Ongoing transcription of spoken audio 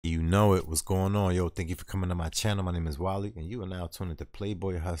know it. What's going on? Yo, thank you for coming to my channel. My name is Wally, and you are now tuned into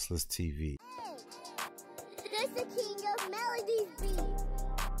Playboy Hustlers TV. This the king of melodies beat.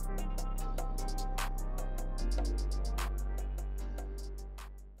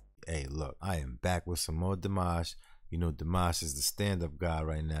 Hey, look, I am back with some more Dimash. You know, Dimash is the stand-up guy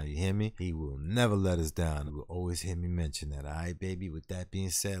right now. You hear me? He will never let us down. You will always hear me mention that. All right, baby? With that being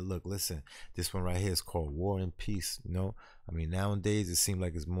said, look, listen. This one right here is called War and Peace, you know? I mean, nowadays it seems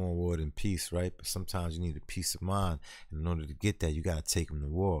like it's more war than peace, right? But sometimes you need a peace of mind. And in order to get that, you got to take them to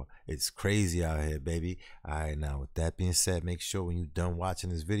war. It's crazy out here, baby. All right, now, with that being said, make sure when you're done watching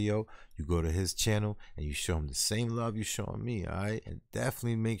this video, you go to his channel and you show him the same love you're showing me, all right? And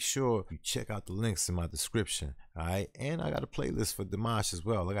definitely make sure you check out the links in my description, all right? And I got a playlist for Dimash as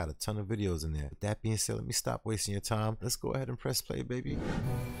well. I got a ton of videos in there. With that being said, let me stop wasting your time. Let's go ahead and press play, baby.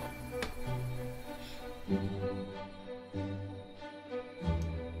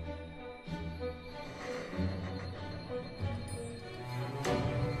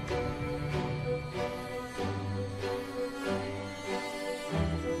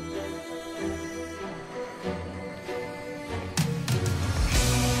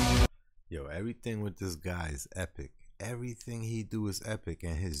 Yo, everything with this guy is epic. Everything he do is epic,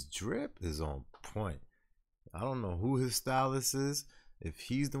 and his drip is on point. I don't know who his stylist is. If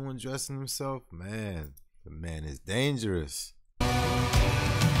he's the one dressing himself, man, the man is dangerous.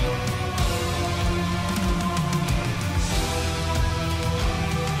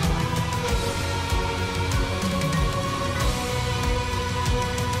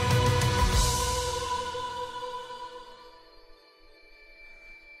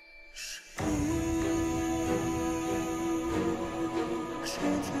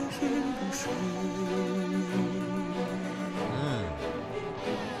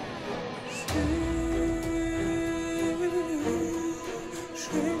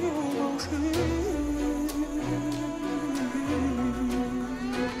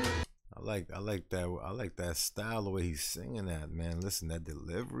 I like that style, the way he's singing that, man. Listen, that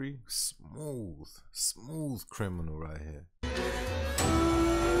delivery, smooth criminal right here.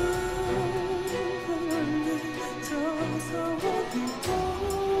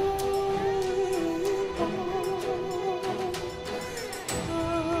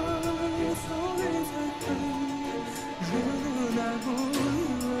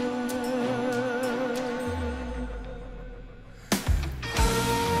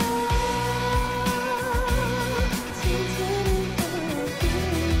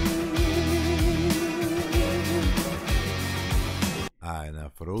 Now,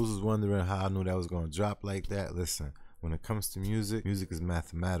 for those who's wondering how I knew that was going to drop like that, listen, when it comes to music, music is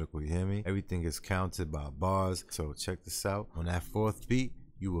mathematical, you hear me? Everything is counted by bars. So check this out. On that fourth beat,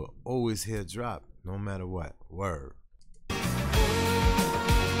 you will always hear drop, no matter what. Word.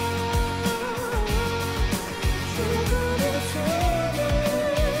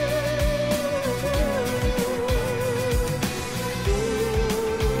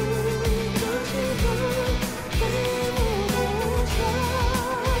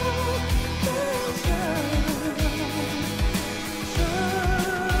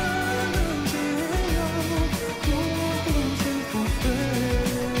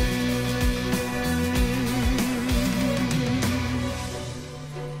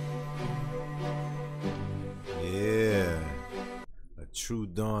 True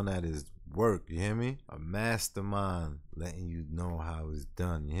dawn at his work, you hear me? A mastermind letting you know how it's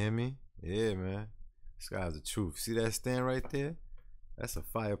done, you hear me? Yeah, man. This guy's the truth. See that stand right there? That's a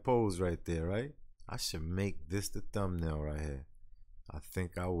fire pose right there, right? I should make this the thumbnail right here. I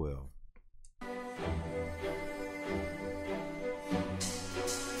think I will.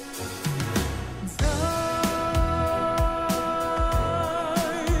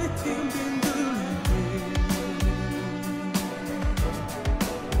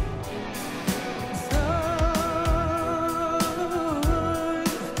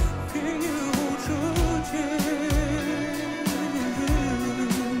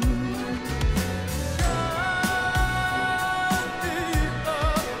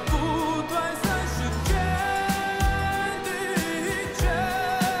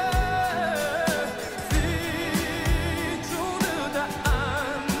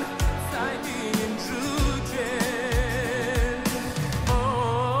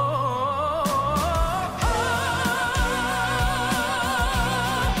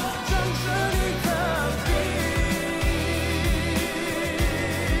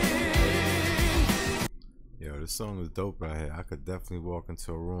 This song is dope right here. I could definitely walk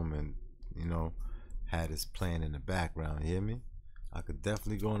into a room and, you know, have this playing in the background. You hear me? I could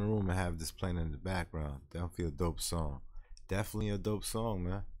definitely go in a room and have this playing in the background. Definitely a dope song. Definitely a dope song,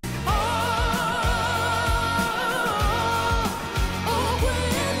 man.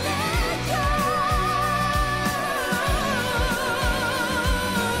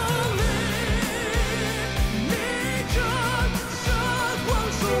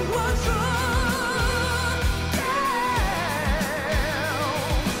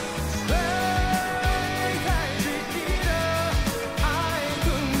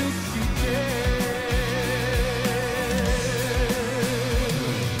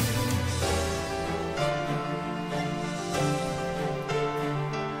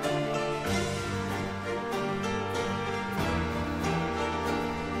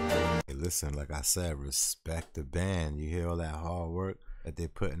 listen, like I said, respect the band. You hear all that hard work that they're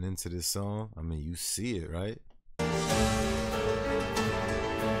putting into this song? I mean, you see it, right?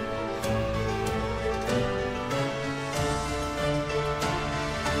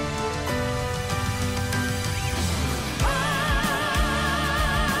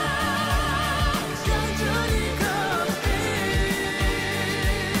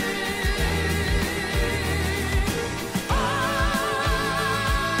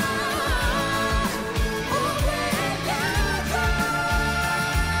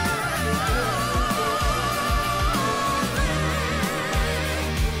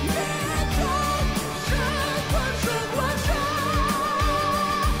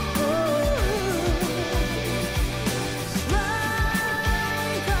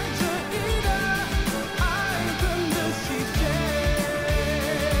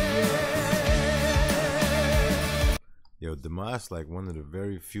 Yo, Dimash, like one of the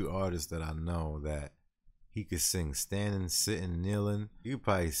very few artists that I know that he could sing standing, sitting, kneeling. You could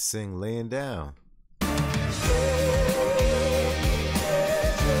probably sing laying down.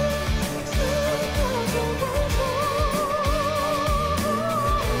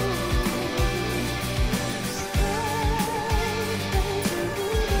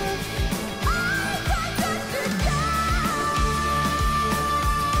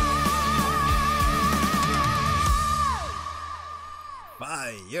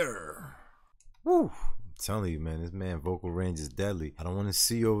 Fire! Woo! I'm telling you, man, this man vocal range is deadly. I don't want to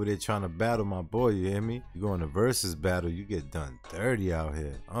see you over there trying to battle my boy, you hear me? You go in a versus battle, you get done dirty out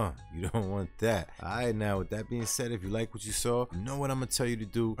here. You don't want that. Alright, now with that being said, if you like what you saw, you know what I'm gonna tell you to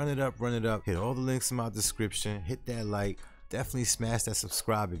do. Run it up, hit all the links in my description, hit that like. Definitely smash that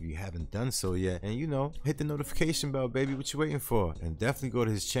subscribe if you haven't done so yet. And you know, hit the notification bell, baby. What you waiting for? And definitely go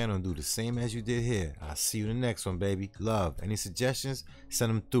to his channel and do the same as you did here. I'll see you in the next one, baby. Love. Any suggestions? Send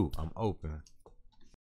them through. I'm open.